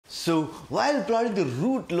So while plotting the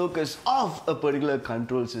root locus of a particular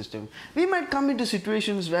control system, we might come into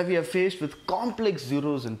situations where we are faced with complex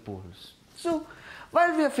zeros and poles. So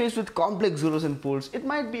while we are faced with complex zeros and poles, it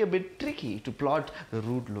might be a bit tricky to plot the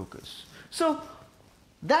root locus. So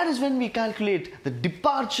that is when we calculate the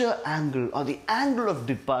departure angle or the angle of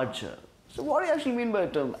departure. So what do you actually mean by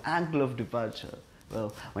the term angle of departure?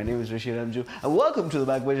 Well, my name is Rishi and welcome to the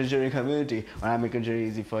Backbench Engineering Community, where I make engineering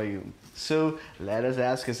easy for you. So let us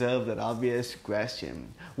ask ourselves that obvious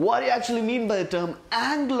question. What do you actually mean by the term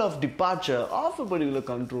angle of departure of a particular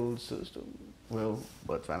control system? Well,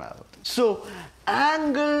 let's find out. So,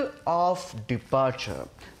 angle of departure.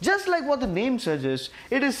 Just like what the name suggests,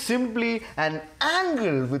 it is simply an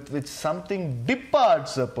angle with which something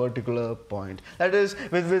departs a particular point. That is,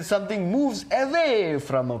 with which something moves away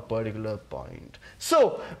from a particular point.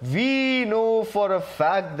 So, we know for a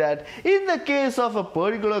fact that in the case of a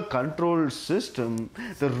particular control system,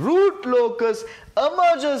 the root locus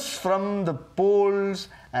emerges from the poles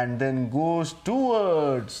and then goes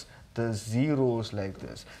towards the zeros like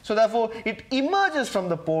this. So therefore, it emerges from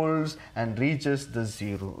the poles and reaches the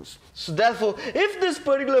zeros. So therefore, if this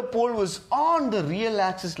particular pole was on the real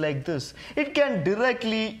axis like this, it can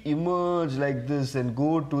directly emerge like this and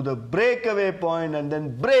go to the breakaway point and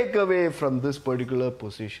then break away from this particular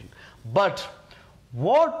position. But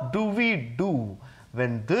what do we do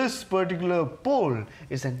when this particular pole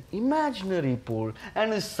is an imaginary pole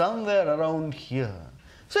and is somewhere around here?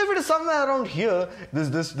 So if it is somewhere around here,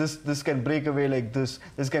 this can break away like this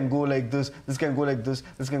can go like this can go like this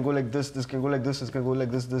can go like this can go like this can go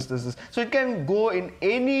like this. So it can go in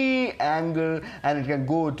any angle and it can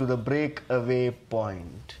go to the breakaway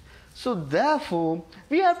point. So therefore,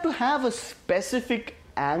 we have to have a specific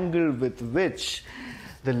angle with which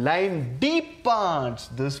the line departs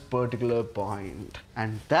this particular point.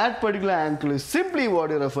 And that particular angle is simply what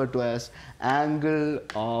you refer to as angle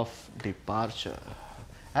of departure.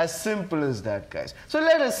 As simple as that, guys. So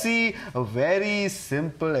let us see a very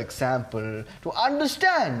simple example to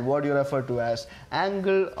understand what you refer to as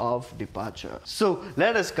angle of departure. So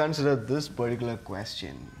let us consider this particular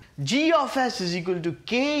question. G of s is equal to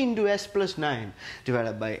k into s plus 9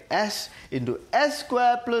 divided by s into s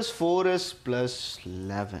square plus 4s plus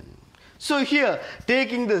 11. So here,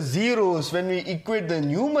 taking the zeros, when we equate the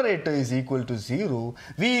numerator is equal to 0,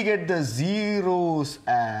 we get the zeros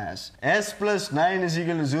as s plus 9 is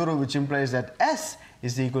equal to 0, which implies that s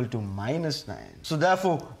is equal to minus 9. So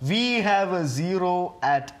therefore, we have a 0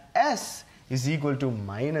 at s is equal to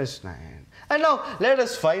minus 9. And now, let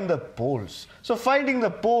us find the poles. So finding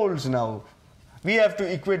the poles now, we have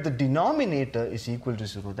to equate the denominator is equal to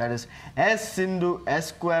 0. That is, s into s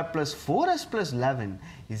square plus 4s plus 11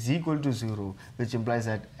 is equal to 0, which implies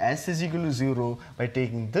that s is equal to 0 by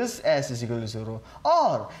taking this s is equal to 0,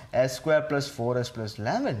 or s square plus 4s plus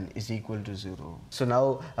 11 is equal to 0. So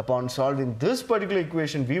now, upon solving this particular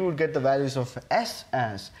equation, we would get the values of s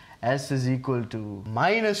as s is equal to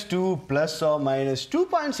minus 2 plus or minus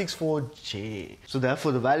 2.64j. So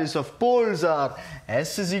therefore, the values of poles are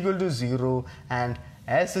s is equal to 0 and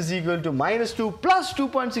s is equal to minus 2 plus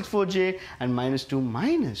 2.64j and minus 2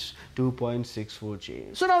 minus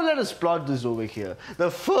 2.64j. So now let us plot this over here.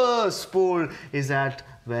 The first pole is at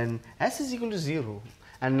when s is equal to 0.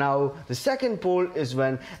 And now the second pole is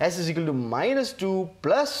when s is equal to minus 2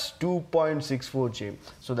 plus 2.64j.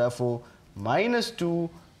 So therefore, minus 2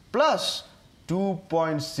 plus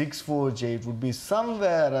 2.64j, it would be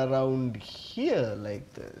somewhere around here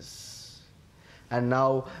like this. And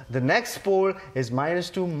now the next pole is minus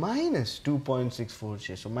 2 minus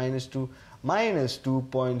 2.64j. So minus 2 minus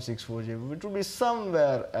 2.64j, which would be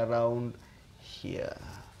somewhere around here.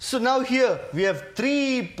 So now here we have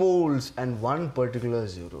 3 poles and 1 particular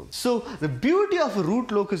 0. So the beauty of a root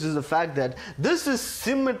locus is the fact that this is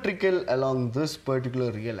symmetrical along this particular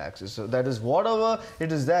real axis. So that is, whatever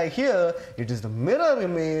it is there here, it is the mirror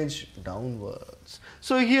image downwards.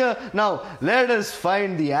 So here now let us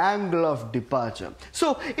find the angle of departure.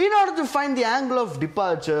 So in order to find the angle of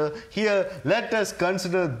departure, here let us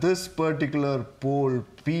consider this particular pole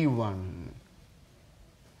P1.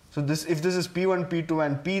 So if this is P1, P2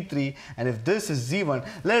 and P3, and if this is Z1,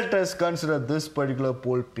 let us consider this particular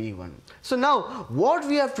pole P1. So now what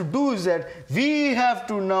we have to do is that we have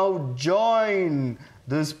to now join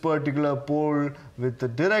this particular pole with the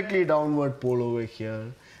directly downward pole over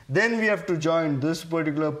here. Then we have to join this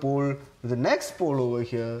particular pole with the next pole over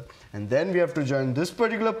here. and then we have to join this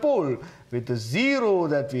particular pole with the 0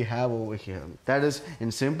 that we have over here. That is,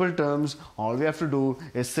 in simple terms, all we have to do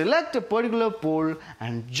is select a particular pole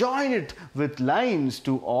and join it with lines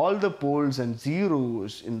to all the poles and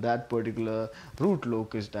zeros in that particular root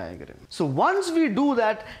locus diagram. So once we do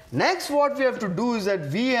that, next what we have to do is that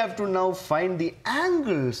we have to now find the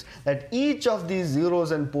angles that each of these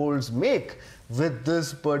zeros and poles make with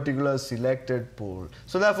this particular selected pole.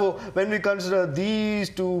 So therefore, when we consider these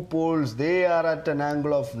two poles, they are at an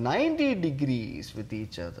angle of 90 degrees with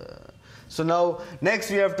each other. So now next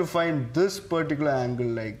we have to find this particular angle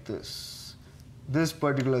like this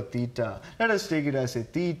particular theta. Let us take it as a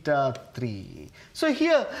theta 3. So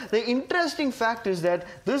here the interesting fact is that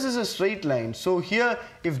this is a straight line. So here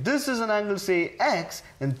if this is an angle, say x,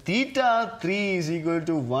 then theta 3 is equal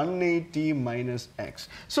to 180 minus x.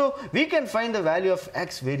 So we can find the value of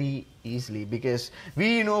x very easily because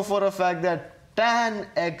we know for a fact that tan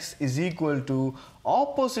x is equal to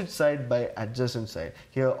opposite side by adjacent side.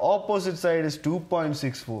 Here opposite side is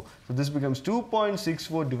 2.64. So this becomes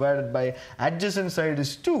 2.64 divided by adjacent side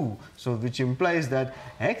is 2. So which implies that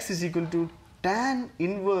x is equal to tan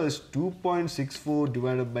inverse 2.64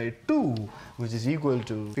 divided by 2, which is equal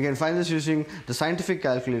to, we can find this using the scientific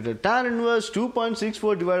calculator. Tan inverse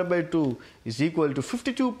 2.64 divided by 2 is equal to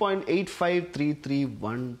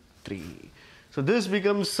 52.853313. So this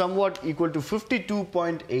becomes somewhat equal to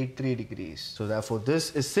 52.83 degrees. So therefore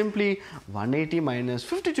this is simply 180 minus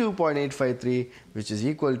 52.853, which is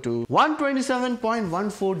equal to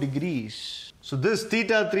 127.14 degrees. So this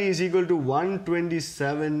theta 3 is equal to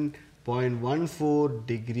 127.14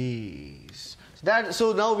 degrees.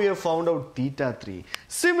 So now we have found out theta 3.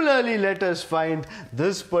 Similarly, let us find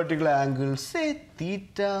this particular angle, say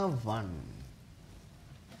theta 1.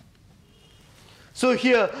 So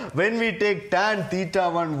here when we take tan theta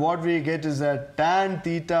 1, what we get is that tan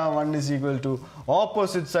theta 1 is equal to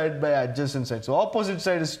opposite side by adjacent side. So opposite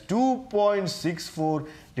side is 2.64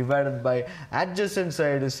 divided by adjacent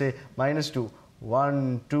side is, say, minus 2.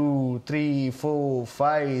 1, 2, 3, 4,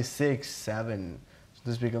 5, 6, 7. So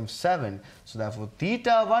this becomes 7. So therefore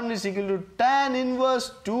theta 1 is equal to tan inverse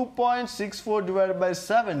 2.64 divided by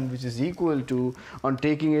 7, which is equal to, on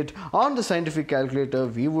taking it on the scientific calculator,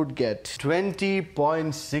 we would get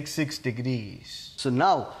 20.66 degrees. So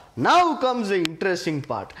now comes the interesting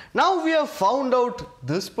part. Now we have found out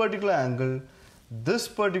this particular angle, this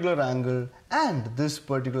particular angle, and this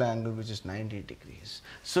particular angle, which is 90 degrees.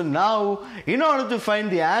 So now, in order to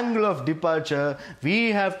find the angle of departure,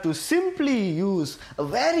 we have to simply use a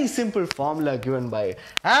very simple formula given by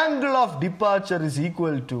angle of departure is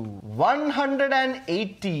equal to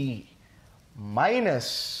 180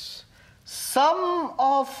 minus sum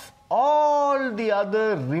of all the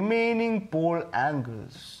other remaining pole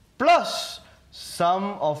angles plus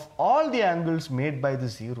sum of all the angles made by the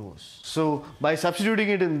zeros. So by substituting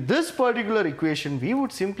it in this particular equation, we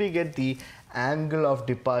would simply get the angle of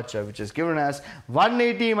departure, which is given as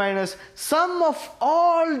 180 minus sum of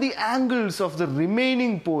all the angles of the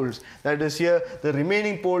remaining poles. That is, here the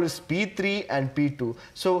remaining pole is P3 and P2.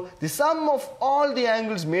 So the sum of all the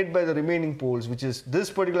angles made by the remaining poles, which is this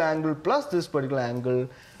particular angle plus this particular angle,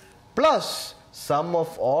 plus sum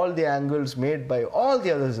of all the angles made by all the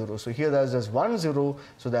other zeros. So here there's just 1 0,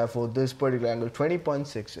 so therefore this particular angle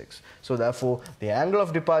 20.66. So therefore the angle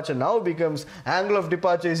of departure now becomes, angle of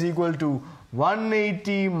departure is equal to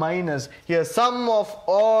 180 minus, here sum of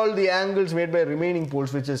all the angles made by remaining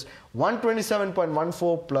poles, which is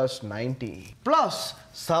 127.14 plus 90, plus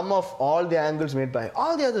sum of all the angles made by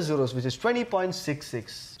all the other zeros, which is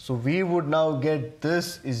 20.66. So we would now get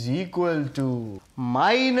this is equal to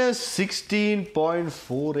minus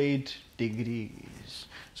 16.48 degrees.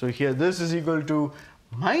 So here this is equal to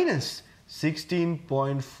minus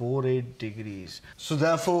 16.48 degrees. So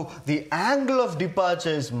therefore the angle of departure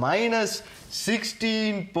is minus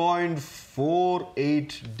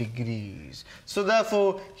 16.48 degrees. So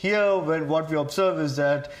therefore here what we observe is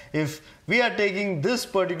that if we are taking this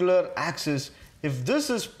particular axis, if this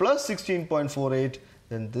is plus 16.48,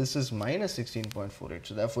 then this is minus 16.48.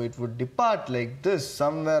 So therefore it would depart like this,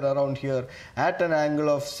 somewhere around here at an angle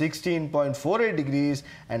of 16.48 degrees,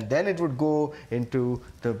 and then it would go into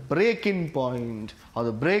the break-in point or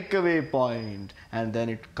the breakaway point, and then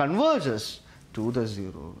it converges to the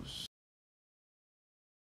zeros.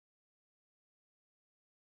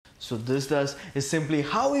 So this thus is simply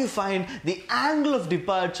how we find the angle of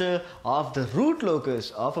departure of the root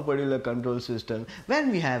locus of a particular control system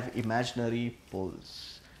when we have imaginary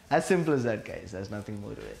poles. As simple as that, guys. There's nothing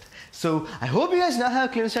more to it. So I hope you guys now have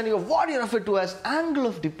a clear understanding of what you refer to as angle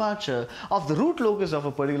of departure of the root locus of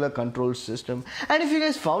a particular control system. And if you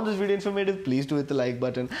guys found this video informative, please do hit the like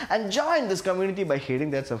button and join this community by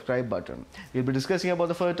hitting that subscribe button. We'll be discussing about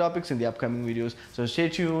the further topics in the upcoming videos. So stay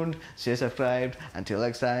tuned, stay subscribed. Until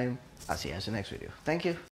next time, I'll see you guys in the next video. Thank you.